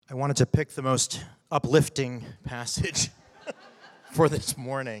I wanted to pick the most uplifting passage for this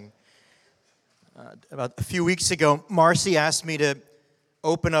morning. About a few weeks ago, Marcy asked me to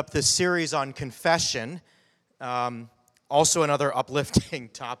open up this series on confession, also another uplifting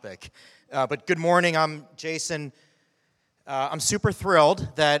topic. But good morning, I'm Jason. I'm super thrilled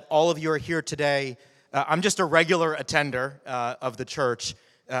that all of you are here today. I'm just a regular attender of the church.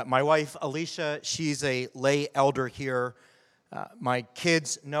 My wife, Alicia, she's a lay elder here. My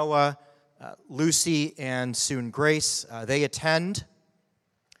kids, Noah, Lucy, and soon Grace, they attend,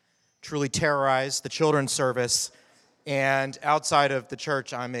 truly terrorize the children's service. And outside of the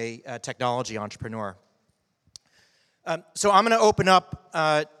church, I'm a technology entrepreneur. So I'm going to open up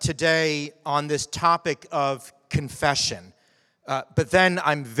today on this topic of confession. But then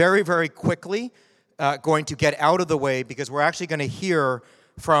I'm very, very quickly going to get out of the way because we're actually going to hear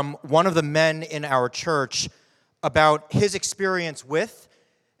from one of the men in our church about his experience with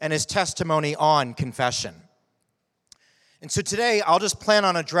and his testimony on confession. And so today, I'll just plan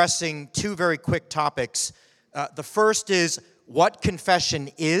on addressing two very quick topics. The first is what confession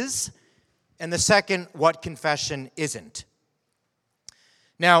is, and the second, what confession isn't.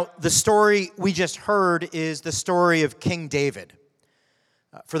 Now, the story we just heard is the story of King David.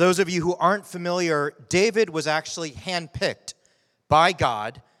 For those of you who aren't familiar, David was actually handpicked by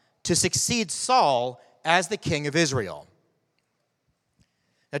God to succeed Saul as the king of Israel.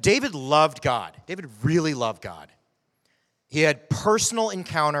 Now, David loved God. David really loved God. He had personal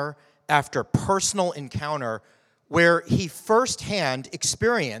encounter after personal encounter where he firsthand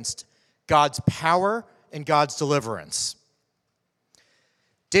experienced God's power and God's deliverance.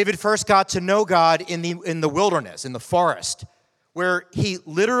 David first got to know God in the wilderness, in the forest, where he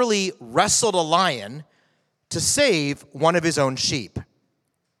literally wrestled a lion to save one of his own sheep.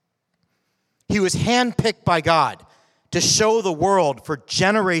 He was handpicked by God to show the world for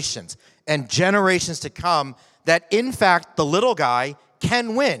generations and generations to come that, in fact, the little guy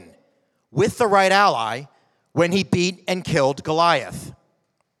can win with the right ally when he beat and killed Goliath.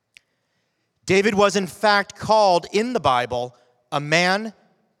 David was, in fact, called in the Bible a man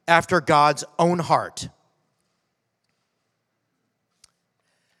after God's own heart.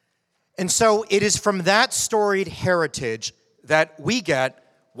 And so it is from that storied heritage that we get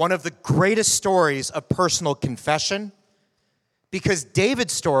one of the greatest stories of personal confession, because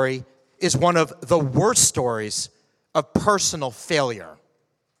David's story is one of the worst stories of personal failure.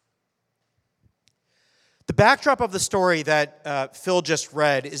 The backdrop of the story that Phil just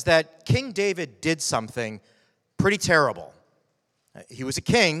read is that King David did something pretty terrible. He was a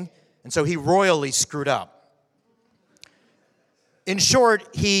king, and so he royally screwed up. In short,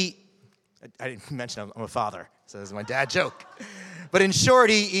 I didn't mention I'm a father, so this is my dad joke. But in short,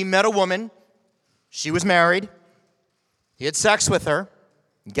 he met a woman. She was married. He had sex with her.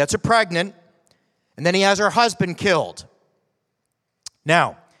 He gets her pregnant. And then he has her husband killed.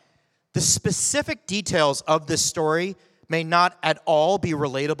 Now, the specific details of this story may not at all be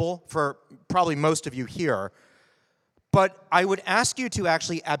relatable for probably most of you here. But I would ask you to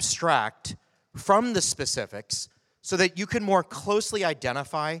actually abstract from the specifics so that you can more closely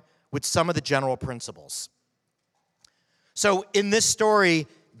identify with some of the general principles. So in this story,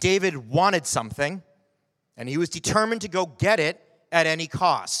 David wanted something, and he was determined to go get it at any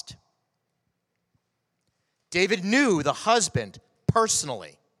cost. David knew the husband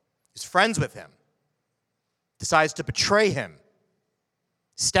personally. He's friends with him. Decides to betray him.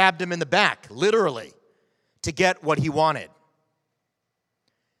 Stabbed him in the back, literally, to get what he wanted.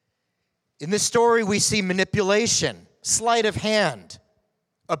 In this story, we see manipulation, sleight of hand,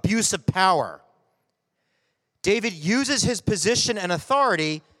 abuse of power. David uses his position and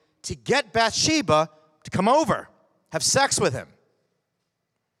authority to get Bathsheba to come over, have sex with him.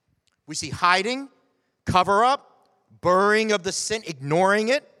 We see hiding, cover up, burying of the sin, ignoring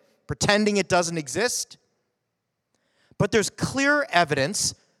it, pretending it doesn't exist. But there's clear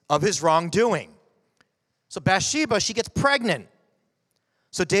evidence of his wrongdoing. So Bathsheba, she gets pregnant.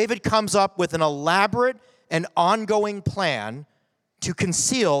 So David comes up with an elaborate and ongoing plan to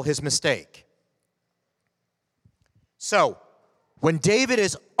conceal his mistake. So, when David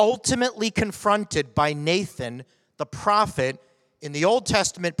is ultimately confronted by Nathan, the prophet, in the Old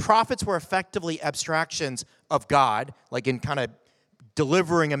Testament, prophets were effectively abstractions of God, like in kind of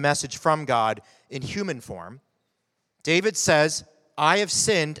delivering a message from God in human form. David says, I have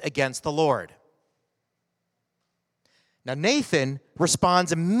sinned against the Lord. Now, Nathan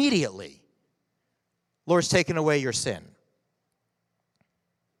responds immediately, Lord's taken away your sin.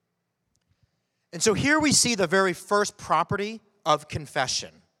 And so here we see the very first property of confession.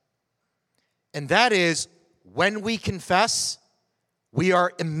 And that is, when we confess, we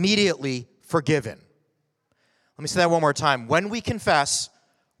are immediately forgiven. Let me say that one more time. When we confess,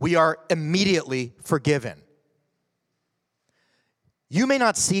 we are immediately forgiven. You may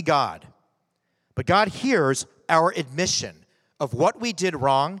not see God, but God hears our admission of what we did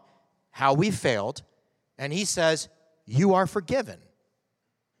wrong, how we failed, and he says, you are forgiven.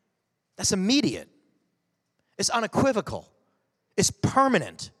 That's immediate. It's unequivocal. It's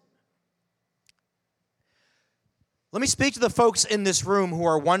permanent. Let me speak to the folks in this room who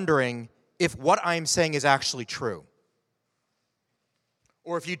are wondering if what I'm saying is actually true,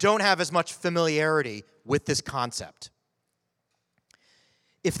 or if you don't have as much familiarity with this concept.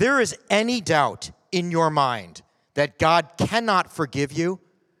 If there is any doubt in your mind that God cannot forgive you,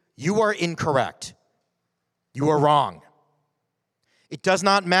 you are incorrect. You are wrong. It does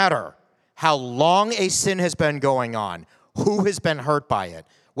not matter how long a sin has been going on, who has been hurt by it,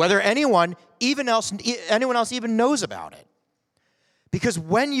 whether anyone else even knows about it. Because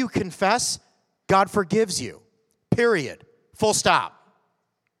when you confess, God forgives you. Period. Full stop.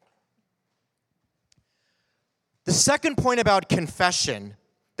 The second point about confession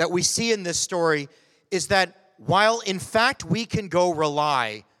that we see in this story is that while in fact we can go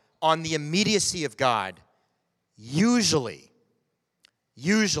rely on the immediacy of God, usually,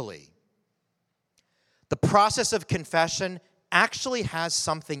 the process of confession actually has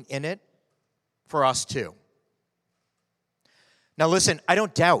something in it for us too. Now listen, I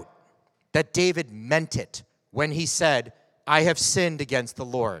don't doubt that David meant it when he said, I have sinned against the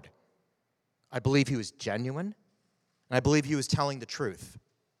Lord. I believe he was genuine, and I believe he was telling the truth.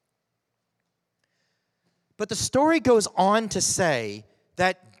 But the story goes on to say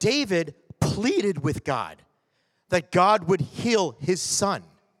that David pleaded with God that God would heal his son.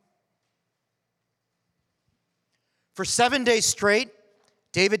 For 7 days straight,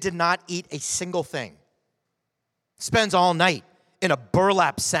 David did not eat a single thing. Spends all night in a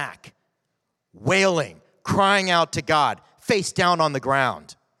burlap sack, wailing, crying out to God, face down on the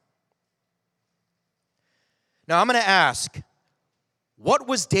ground. Now I'm going to ask, what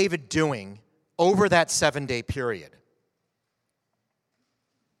was David doing over that 7-day period?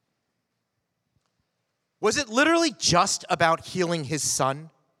 Was it literally just about healing his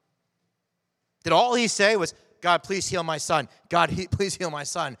son? Did all he say was, God, please heal my son. God, please heal my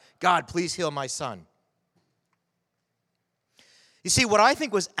son. God, please heal my son. You see, what I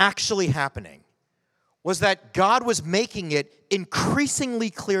think was actually happening was that God was making it increasingly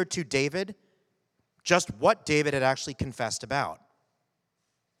clear to David just what David had actually confessed about.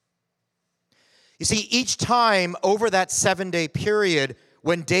 You see, each time over that 7-day period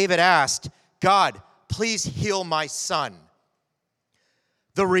when David asked, God, please heal my son,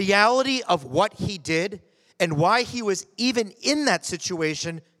 the reality of what he did and why he was even in that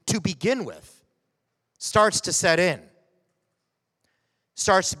situation to begin with starts to set in,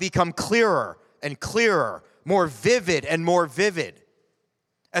 starts to become clearer and clearer, more vivid and more vivid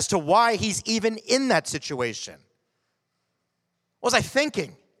as to why he's even in that situation. What was I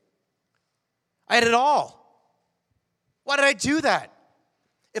thinking? I had it all. Why did I do that?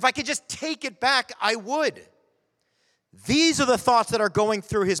 If I could just take it back, I would. These are the thoughts that are going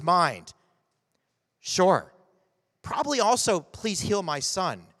through his mind. Sure, probably also, please heal my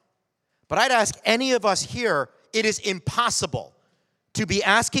son. But I'd ask any of us here, it is impossible to be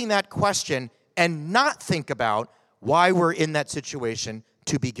asking that question and not think about why we're in that situation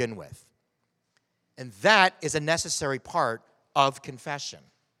to begin with. And that is a necessary part of confession.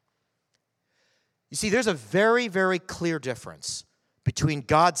 You see, there's a very, very clear difference between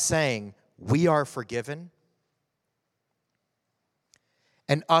God saying, we are forgiven,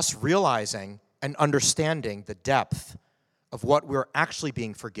 and us realizing and understanding the depth of what we're actually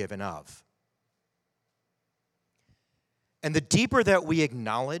being forgiven of. And the deeper that we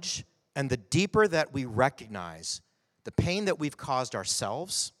acknowledge and the deeper that we recognize the pain that we've caused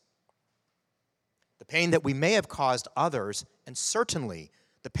ourselves, the pain that we may have caused others, and certainly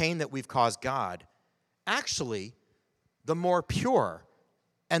the pain that we've caused God, actually, the more pure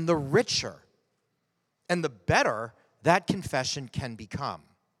and the richer and the better that confession can become.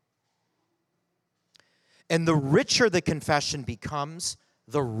 And the richer the confession becomes,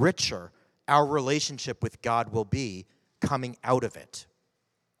 the richer our relationship with God will be coming out of it.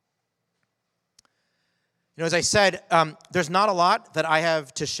 You know, as I said, there's not a lot that I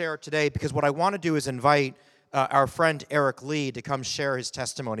have to share today because what I want to do is invite our friend Eric Lee to come share his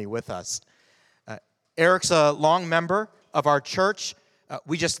testimony with us. Eric's a long member of our church.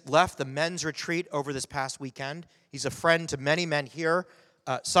 We just left the men's retreat over this past weekend. He's a friend to many men here,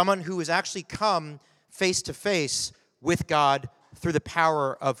 someone who has actually come face-to-face with God through the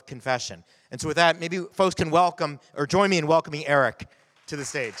power of confession. And so with that, maybe folks can welcome or join me in welcoming Eric to the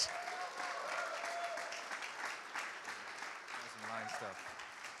stage.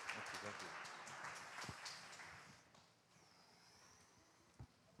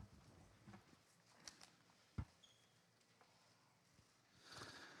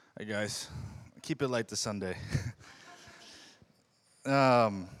 Hey guys, keep it light this Sunday.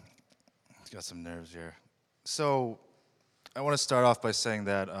 Got some nerves here. So, I want to start off by saying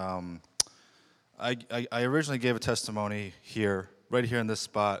that I originally gave a testimony here, right here in this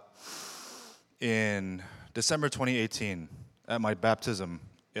spot, in December 2018 at my baptism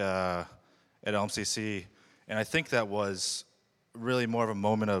at LMCC, and I think that was really more of a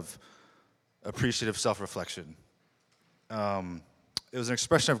moment of appreciative self-reflection. It was an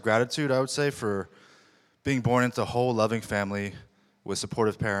expression of gratitude, I would say, for being born into a whole loving family with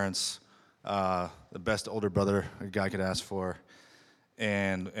supportive parents, the best older brother a guy could ask for,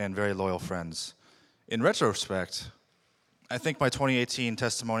 and very loyal friends. In retrospect, I think my 2018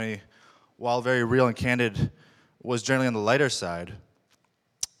 testimony, while very real and candid, was generally on the lighter side,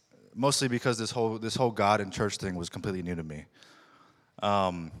 mostly because this whole God and church thing was completely new to me.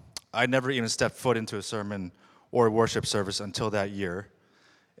 I never even stepped foot into a sermon or a worship service until that year.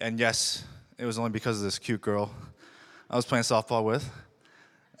 And yes, it was only because of this cute girl I was playing softball with.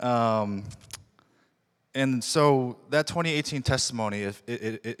 And so that 2018 testimony,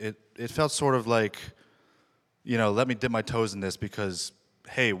 it felt sort of like, let me dip my toes in this because,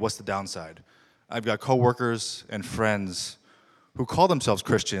 hey, what's the downside? I've got coworkers and friends who call themselves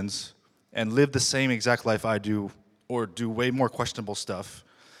Christians and live the same exact life I do or do way more questionable stuff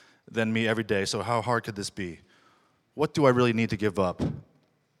than me every day. So how hard could this be? What do I really need to give up?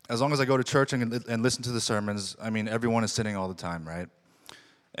 As long as I go to church and listen to the sermons, I mean, everyone is sinning all the time, right?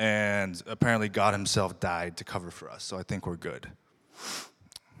 And apparently God himself died to cover for us, so I think we're good.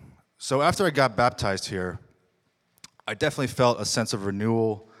 So after I got baptized here, I definitely felt a sense of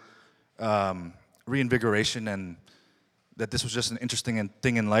renewal, reinvigoration, and that this was just an interesting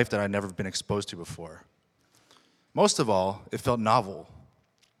thing in life that I'd never been exposed to before. Most of all, it felt novel.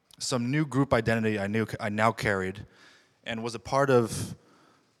 Some new group identity I now carried and was a part of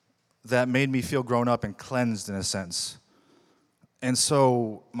that made me feel grown up and cleansed in a sense. And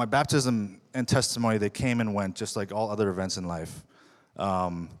so my baptism and testimony, they came and went just like all other events in life.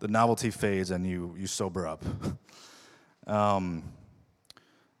 The novelty fades and you sober up.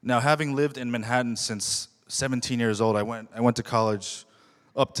 Now, having lived in Manhattan since 17 years old, I went to college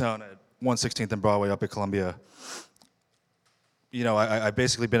uptown at 116th and Broadway up at Columbia. I've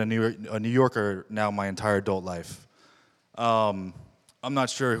basically been a New Yorker now my entire adult life. I'm not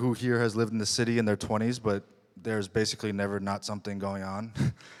sure who here has lived in the city in their 20s, but there's basically never not something going on,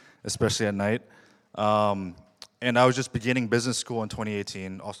 especially at night. And I was just beginning business school in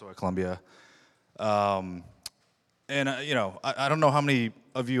 2018, also at Columbia. I don't know how many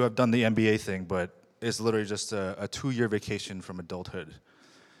of you have done the MBA thing, but it's literally just a 2-year vacation from adulthood.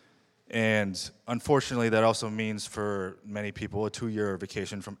 And unfortunately, that also means for many people a 2-year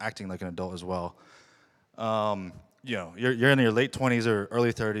vacation from acting like an adult as well. You're in your late 20s or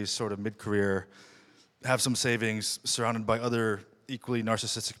early 30s, sort of mid-career, have some savings, surrounded by other equally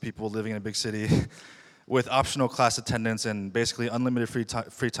narcissistic people living in a big city, with optional class attendance and basically unlimited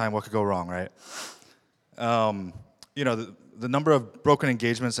free time. What could go wrong, right? The number of broken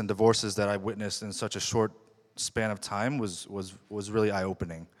engagements and divorces that I witnessed in such a short span of time was really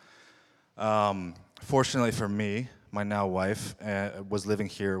eye-opening. Fortunately for me, my now wife was living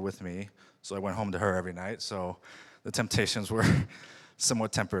here with me, so I went home to her every night, so the temptations were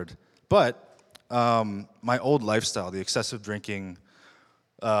somewhat tempered. But my old lifestyle, the excessive drinking,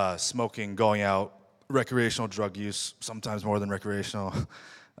 smoking, going out, recreational drug use, sometimes more than recreational,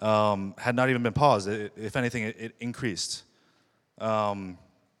 had not even been paused. If anything, it increased. Again,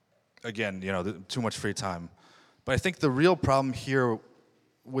 too much free time. But I think the real problem here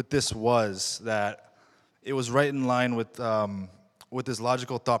with this was that it was right in line with this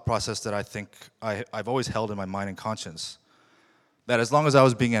logical thought process that I think I've always held in my mind and conscience. That as long as I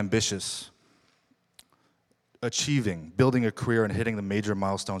was being ambitious, achieving, building a career, and hitting the major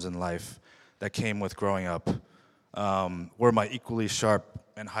milestones in life that came with growing up, where my equally sharp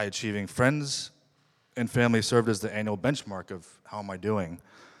and high-achieving friends and family served as the annual benchmark of how am I doing,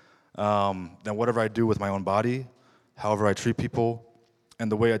 then whatever I do with my own body, however I treat people,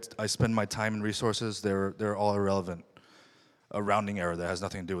 and the way I spend my time and resources, they're all irrelevant. A rounding error that has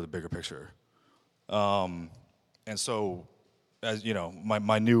nothing to do with the bigger picture. And so, as you know,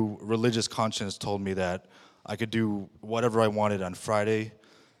 my new religious conscience told me that I could do whatever I wanted on Friday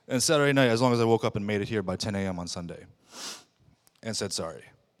and Saturday night as long as I woke up and made it here by 10 a.m. on Sunday and said sorry.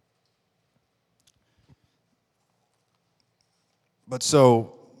 But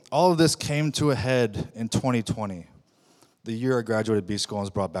so all of this came to a head in 2020, the year I graduated B School and was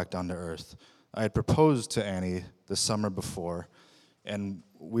brought back down to earth. I had proposed to Annie the summer before, and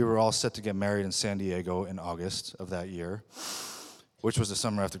we were all set to get married in San Diego in August of that year, which was the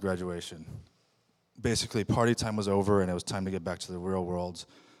summer after graduation. Basically, party time was over, and it was time to get back to the real world,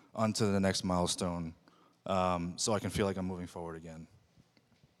 onto the next milestone, so I can feel like I'm moving forward again.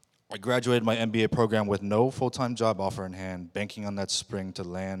 I graduated my MBA program with no full-time job offer in hand, banking on that spring to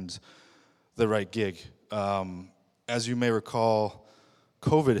land the right gig. As you may recall,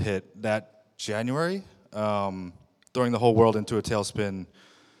 COVID hit that January, throwing the whole world into a tailspin,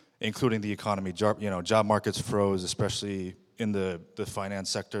 including the economy. Job markets froze, especially in the finance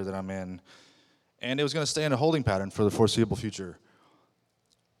sector that I'm in, and it was going to stay in a holding pattern for the foreseeable future.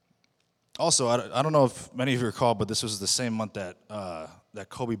 Also, I don't know if many of you recall, but this was the same month that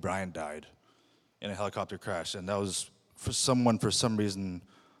Kobe Bryant died in a helicopter crash, and that was for some reason,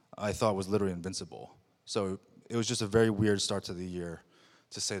 I thought was literally invincible. So it was just a very weird start to the year,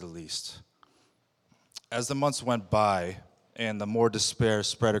 to say the least. As the months went by, and the more despair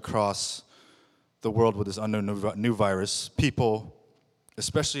spread across the world with this unknown new virus, people,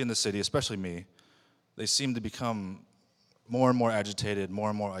 especially in the city, especially me, they seemed to become more and more agitated, more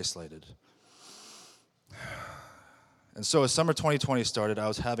and more isolated. And so as summer 2020 started, I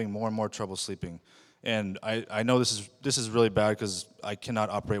was having more and more trouble sleeping. And I know this is really bad because I cannot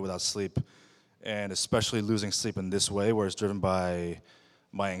operate without sleep, and especially losing sleep in this way, where it's driven by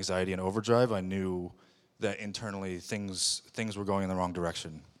my anxiety and overdrive. I knew that internally things were going in the wrong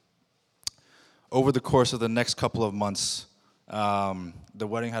direction. Over the course of the next couple of months, the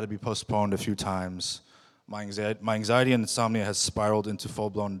wedding had to be postponed a few times. My anxiety and insomnia has spiraled into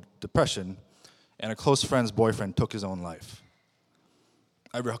full-blown depression, and a close friend's boyfriend took his own life.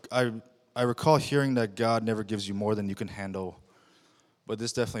 I recall hearing that God never gives you more than you can handle, but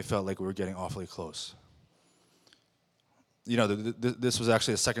this definitely felt like we were getting awfully close. This was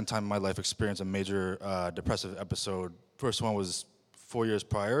actually the second time in my life experienced a major depressive episode. First one was 4 years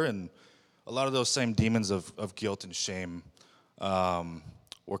prior, and a lot of those same demons of guilt and shame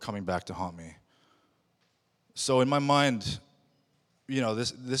were coming back to haunt me. So in my mind,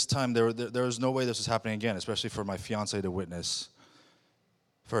 this time there was no way this was happening again, especially for my fiance to witness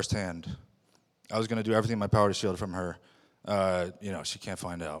firsthand. I was going to do everything in my power to shield it from her. She can't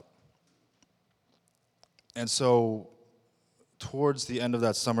find out. And so towards the end of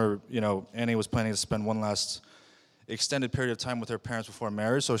that summer, Annie was planning to spend one last extended period of time with her parents before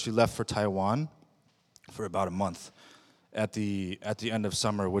marriage, so she left for Taiwan for about a month at the end of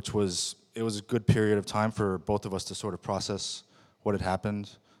summer, which was a good period of time for both of us to sort of process what had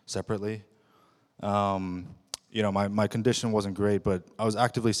happened separately. My condition wasn't great, but I was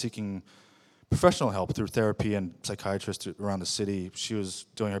actively seeking professional help through therapy and psychiatrists around the city. She was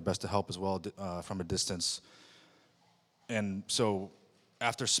doing her best to help as well from a distance. And so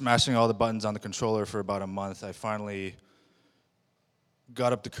after smashing all the buttons on the controller for about a month, I finally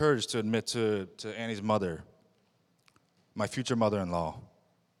got up the courage to admit to Annie's mother, my future mother-in-law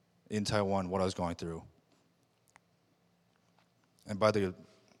in Taiwan, what I was going through. And by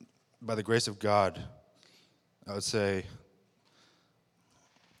the grace of God, I would say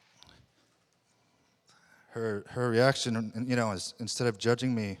her reaction, is instead of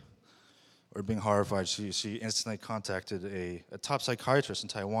judging me or being horrified, she instantly contacted a top psychiatrist in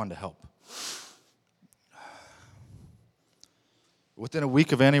Taiwan to help. Within a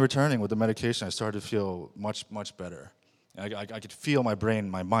week of Annie returning with the medication, I started to feel much, much better. I could feel my brain,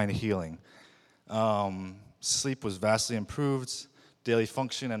 my mind healing. Sleep was vastly improved. Daily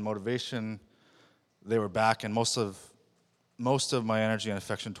function and motivation, they were back, and most of my energy and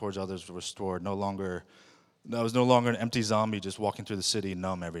affection towards others were restored. I was no longer an empty zombie just walking through the city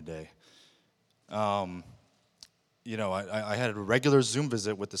numb every day. I had a regular Zoom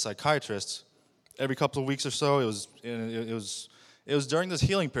visit with the psychiatrist every couple of weeks or so. It was during this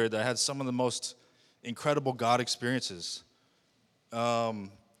healing period that I had some of the most incredible God experiences. I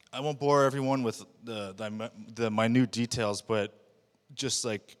won't bore everyone with the minute details, but just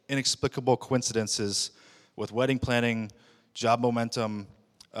like inexplicable coincidences with wedding planning, job momentum,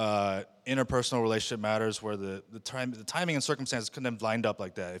 interpersonal relationship matters, where the timing and circumstances couldn't have lined up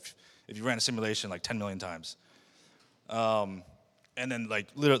like that if you ran a simulation like 10 million times. And then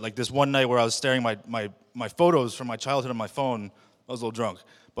literally this one night where I was staring my photos from my childhood on my phone, I was a little drunk,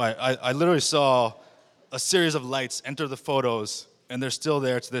 but I literally saw a series of lights enter the photos, and they're still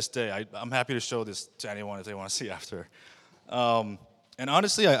there to this day. I'm happy to show this to anyone if they want to see after. And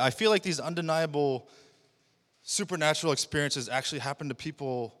honestly, I feel like these undeniable supernatural experiences actually happen to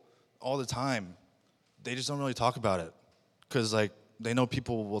people all the time. They just don't really talk about it. Because they know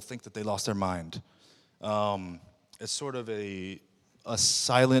people will think that they lost their mind. It's sort of a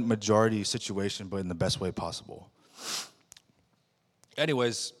silent majority situation, but in the best way possible.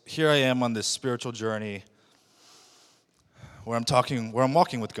 Anyways, here I am on this spiritual journey where I'm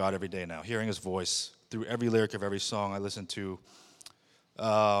walking with God every day now, hearing His voice through every lyric of every song I listen to.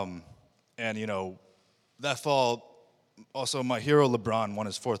 And that fall, also my hero LeBron won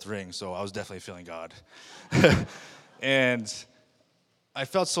his 4th ring, so I was definitely feeling God. And I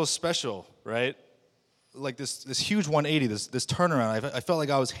felt so special, right? Like this huge 180, this turnaround. I felt like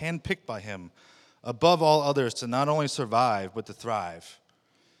I was handpicked by Him above all others to not only survive but to thrive.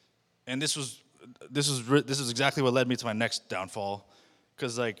 And this is exactly what led me to my next downfall,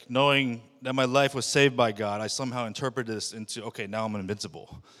 because like knowing that my life was saved by God, I somehow interpreted this into, okay, now I'm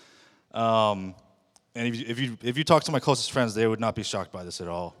invincible. And if you talk to my closest friends, they would not be shocked by this at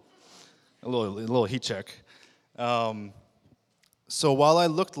all. A little heat check. So while I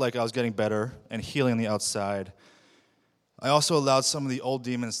looked like I was getting better and healing on the outside, I also allowed some of the old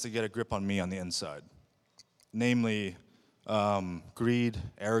demons to get a grip on me on the inside. Namely, greed,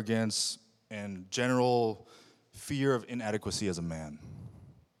 arrogance, and general fear of inadequacy as a man.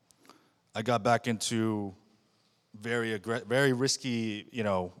 I got back into very risky,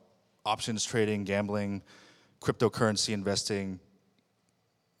 options trading, gambling, cryptocurrency investing,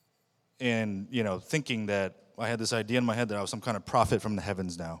 and thinking that I had this idea in my head that I was some kind of prophet from the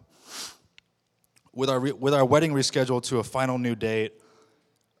heavens now. With our wedding rescheduled to a final new date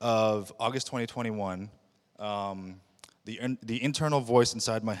of August 2021, the internal voice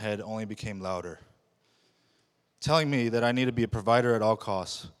inside my head only became louder, telling me that I need to be a provider at all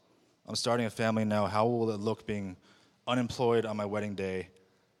costs. I'm starting a family now. How will it look being unemployed on my wedding day?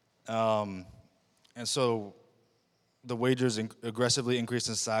 And so the wagers aggressively increased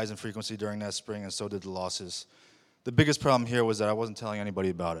in size and frequency during that spring, and so did the losses. The biggest problem here was that I wasn't telling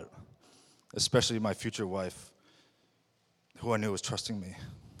anybody about it, especially my future wife, who I knew was trusting me,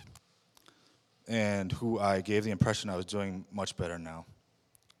 and who I gave the impression I was doing much better now.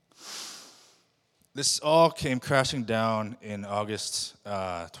 This all came crashing down in August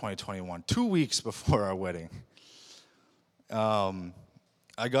 2021, 2 weeks before our wedding.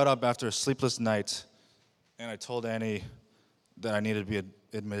 I got up after a sleepless night, and I told Annie that I needed to be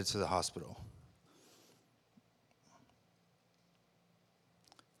admitted to the hospital.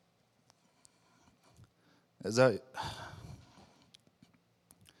 As I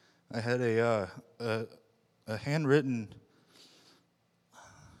had a handwritten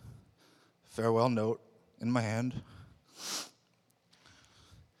farewell note in my hand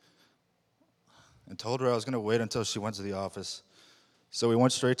and told her I was going to wait until she went to the office. So we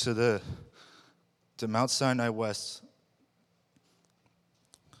went straight to Mount Sinai West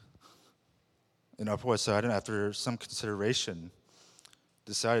in Upper West Side, and after some consideration,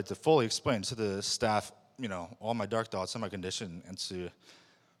 decided to fully explain to the staff, all my dark thoughts and my condition, and to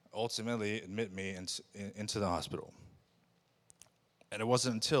ultimately admit me into the hospital. And it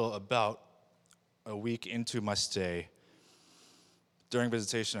wasn't until about a week into my stay, during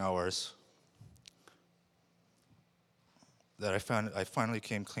visitation hours, that I finally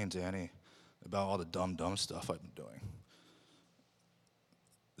came clean to Annie about all the dumb stuff I've been doing.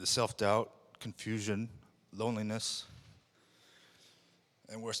 The self-doubt, confusion, loneliness,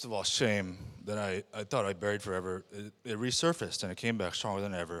 and worst of all, shame that I thought I buried forever. It resurfaced, and it came back stronger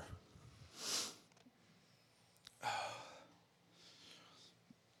than ever.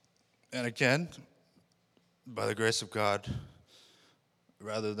 And again, by the grace of God,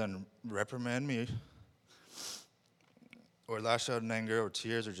 rather than reprimand me or lash out in anger or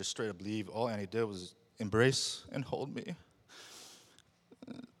tears or just straight up leave, all Annie did was embrace and hold me.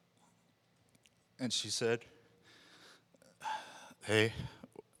 And she said, "Hey,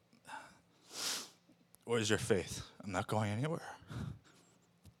 where's your faith? I'm not going anywhere."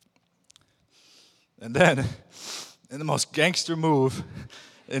 And then, in the most gangster move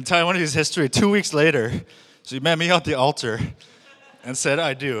in Taiwanese history, 2 weeks later, she met me at the altar and said,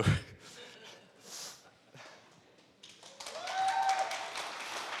 "I do."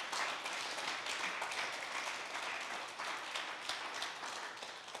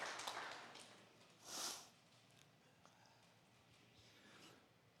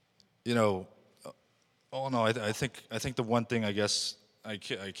 All in all, I think the one thing I guess I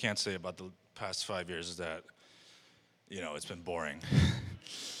can't say about the past 5 years is that, it's been boring.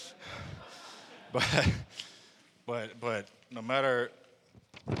 But no matter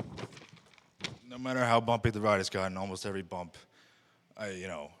how bumpy the ride has gotten, almost every bump,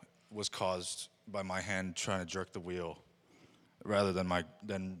 was caused by my hand trying to jerk the wheel, rather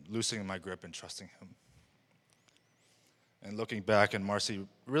than loosening my grip and trusting Him. And looking back, and Marcy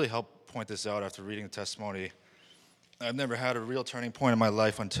really helped point this out after reading the testimony, I've never had a real turning point in my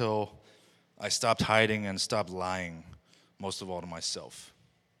life until I stopped hiding and stopped lying, most of all to myself.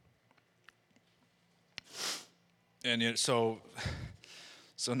 And so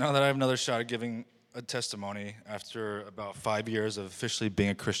now that I have another shot at giving a testimony after about 5 years of officially being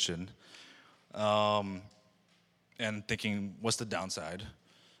a Christian, and thinking, what's the downside?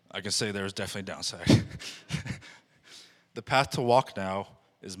 I can say there's definitely a downside. The path to walk now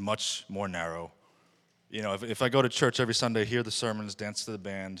is much more narrow. You know, if I go to church every Sunday, hear the sermons, dance to the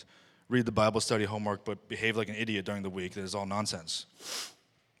band, read the Bible study homework, but behave like an idiot during the week, that is all nonsense.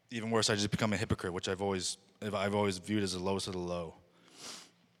 Even worse, I just become a hypocrite, which I've always viewed as the lowest of the low.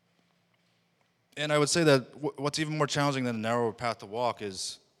 And I would say that what's even more challenging than a narrower path to walk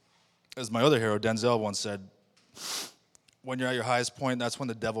is, as my other hero, Denzel, once said, when you're at your highest point, that's when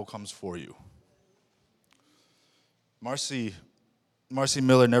the devil comes for you. Marcy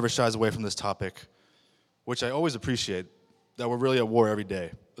Miller never shies away from this topic, which I always appreciate, that we're really at war every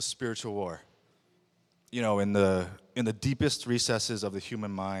day, a spiritual war. You know, in the deepest recesses of the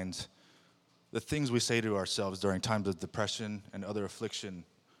human mind, the things we say to ourselves during times of depression and other affliction,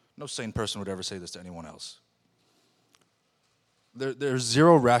 no sane person would ever say this to anyone else. There's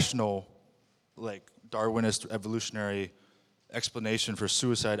zero rational, like, Darwinist evolutionary explanation for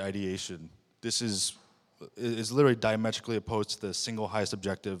suicide ideation. This is literally diametrically opposed to the single highest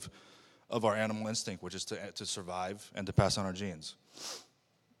objective of our animal instinct, which is to survive and to pass on our genes.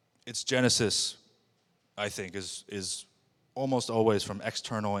 Its genesis, I think, is almost always from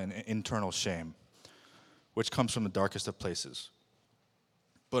external and internal shame, which comes from the darkest of places.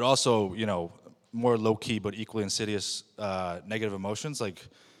 But also, you know, more low-key but equally insidious negative emotions like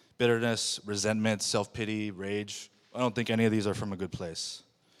bitterness, resentment, self-pity, rage. I don't think any of these are from a good place.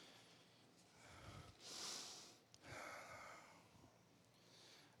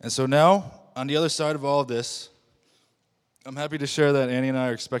 And so now, on the other side of all of this, I'm happy to share that Annie and I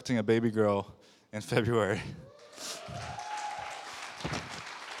are expecting a baby girl in February.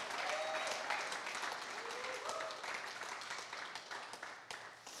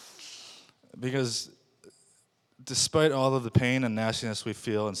 Because despite all of the pain and nastiness we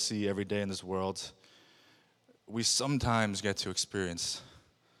feel and see every day in this world, we sometimes get to experience,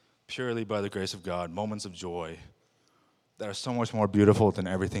 purely by the grace of God, moments of joy that are so much more beautiful than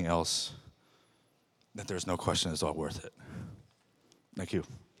everything else, that there's no question it's all worth it. Thank you.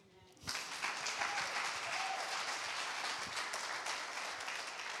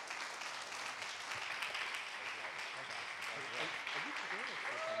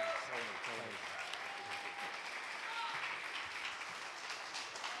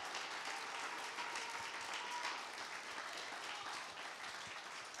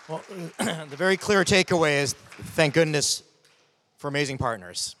 Well, the very clear takeaway is thank goodness for amazing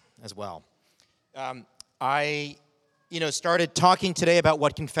partners as well. I started talking today about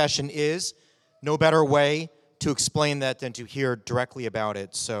what confession is. No better way to explain that than to hear directly about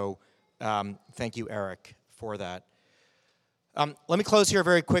it. So thank you, Eric, for that. Let me close here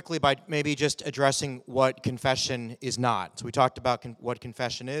very quickly by maybe just addressing what confession is not. So we talked about what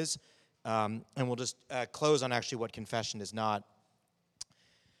confession is, and we'll just close on actually what confession is not.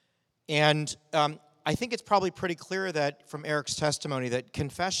 And I think it's probably pretty clear that from Eric's testimony that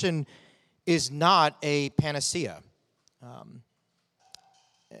confession is not a panacea.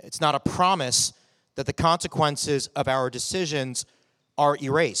 It's not a promise that the consequences of our decisions are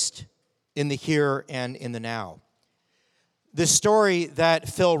erased in the here and in the now. This story that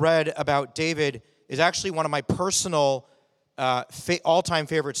Phil read about David is actually one of my personal all-time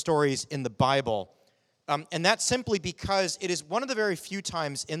favorite stories in the Bible. And that's simply because it is one of the very few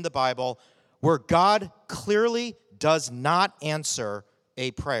times in the Bible where God clearly does not answer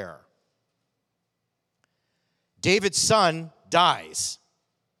a prayer. David's son dies.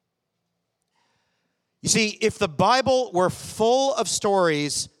 You see, if the Bible were full of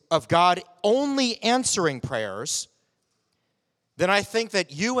stories of God only answering prayers, then I think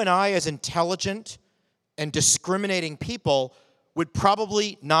that you and I, as intelligent and discriminating people, would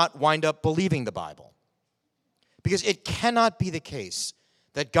probably not wind up believing the Bible. Because it cannot be the case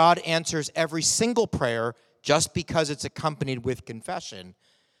that God answers every single prayer just because it's accompanied with confession.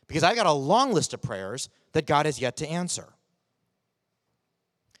 Because I got a long list of prayers that God has yet to answer.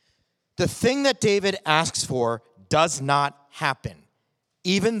 The thing that David asks for does not happen,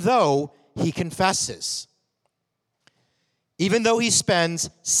 even though he confesses. Even though he spends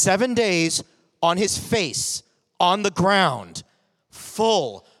 7 days on his face, on the ground,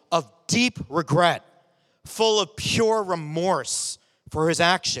 full of deep regret, full of pure remorse for his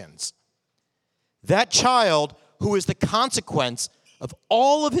actions. That child who is the consequence of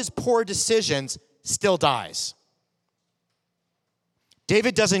all of his poor decisions, still dies.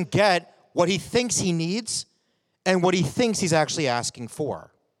 David doesn't get what he thinks he needs and what he thinks he's actually asking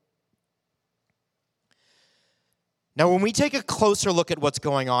for. Now, when we take a closer look at what's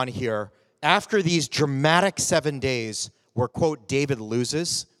going on here, after these dramatic 7 days where, quote, David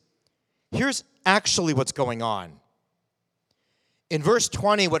loses, here's actually what's going on. In verse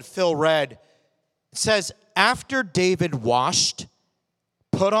 20, what Phil read, it says, after David washed,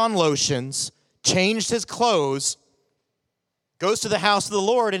 put on lotions, changed his clothes, goes to the house of the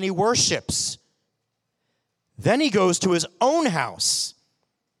Lord and he worships. Then he goes to his own house,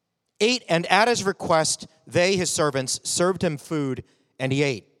 ate, and at his request, they, his servants, served him food, and he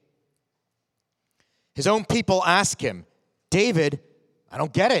ate. His own people ask him, David, I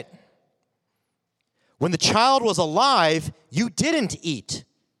don't get it. When the child was alive, you didn't eat.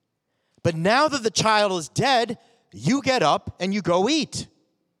 But now that the child is dead, you get up and you go eat.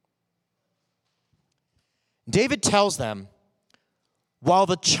 David tells them, while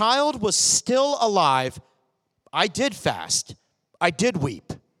the child was still alive, I did fast. I did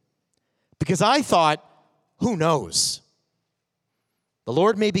weep. Because I thought, who knows? The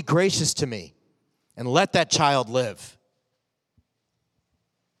Lord may be gracious to me and let that child live.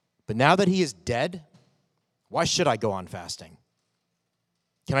 But now that he is dead, why should I go on fasting?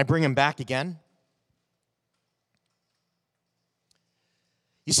 Can I bring him back again?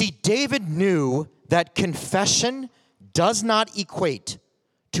 You see, David knew that confession does not equate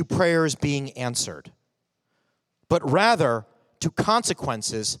to prayers being answered, but rather to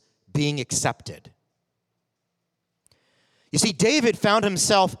consequences being accepted. You see, David found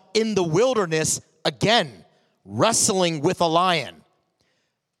himself in the wilderness again, wrestling with a lion.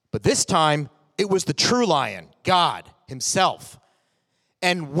 But this time, it was the true lion, God himself.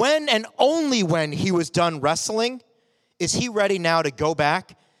 And when and only when he was done wrestling, is he ready now to go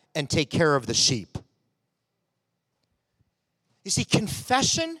back and take care of the sheep. You see,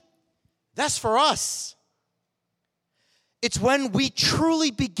 confession, that's for us. It's when we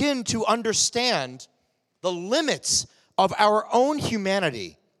truly begin to understand the limits of our own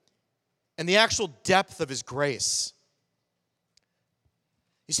humanity and the actual depth of his grace.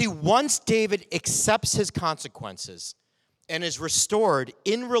 You see, once David accepts his consequences and is restored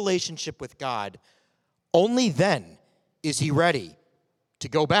in relationship with God, only then is he ready to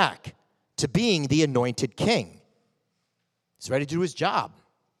go back to being the anointed king. He's ready to do his job.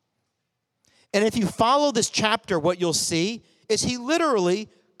 And if you follow this chapter, what you'll see is he literally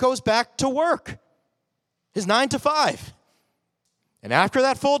goes back to work, his 9 to 5. And after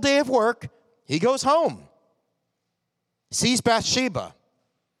that full day of work, he goes home, sees Bathsheba,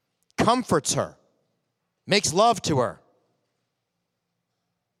 comforts her, makes love to her.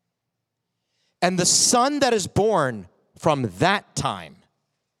 And the son that is born from that time,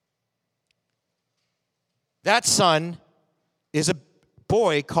 that son is a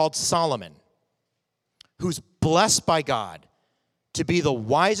boy called Solomon, who's blessed by God to be the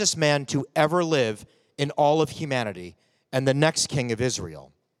wisest man to ever live in all of humanity and the next king of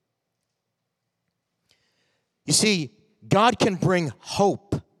Israel. You see, God can bring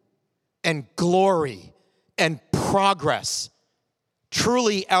hope and glory and progress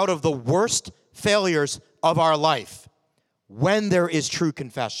truly out of the worst failures of our life when there is true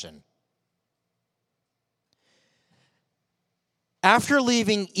confession. After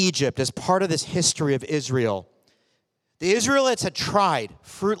leaving Egypt as part of this history of Israel, the Israelites had tried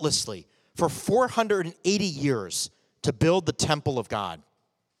fruitlessly for 480 years to build the temple of God.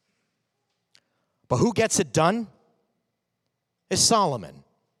 But who gets it done? It's Solomon.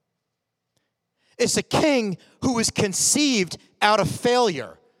 It's a king who was conceived out of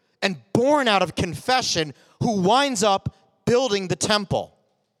failure and born out of confession, who winds up building the temple.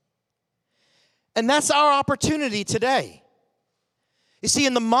 And that's our opportunity today. You see,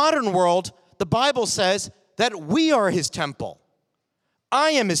 in the modern world, the Bible says that we are his temple.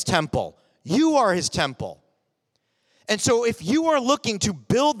 I am his temple. You are his temple. And so if you are looking to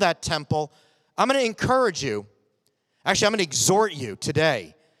build that temple, I'm going to encourage you, actually, I'm going to exhort you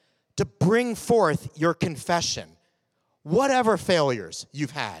today to bring forth your confession. Whatever failures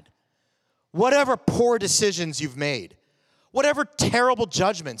you've had, whatever poor decisions you've made, whatever terrible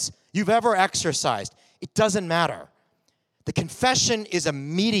judgments you've ever exercised, it doesn't matter. The confession is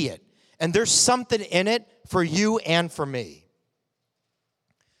immediate, and there's something in it for you and for me.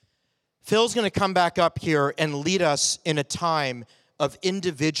 Phil's going to come back up here and lead us in a time of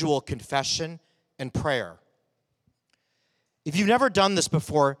individual confession and prayer. If you've never done this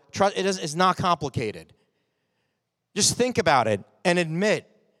before, it's not complicated. Just think about it and admit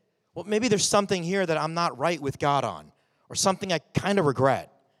Well, maybe there's something here that I'm not right with God on, or something I kind of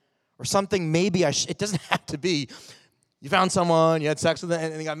regret, or something maybe it doesn't have to be you found someone, you had sex with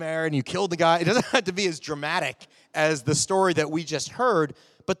them, and they got married, and you killed the guy. It doesn't have to be as dramatic as the story that we just heard,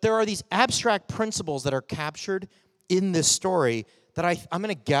 but there are these abstract principles that are captured in this story that I'm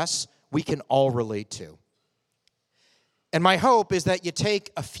going to guess we can all relate to. And my hope is that you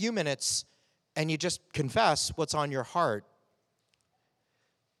take a few minutes and you just confess what's on your heart.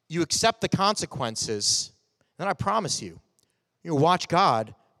 You accept the consequences, then I promise you, you'll watch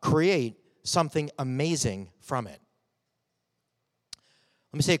God create something amazing from it.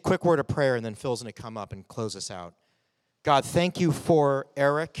 Let me say a quick word of prayer, and then Phil's going to come up and close us out. God, thank you for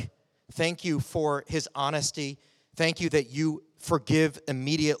Eric. Thank you for his honesty. Thank you that you forgive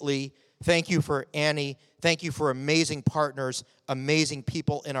immediately. Thank you for Annie. Thank you for amazing partners, amazing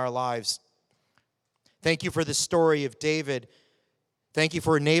people in our lives. Thank you for the story of David. Thank you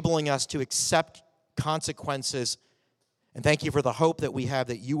for enabling us to accept consequences. And thank you for the hope that we have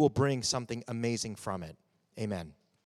that you will bring something amazing from it. Amen.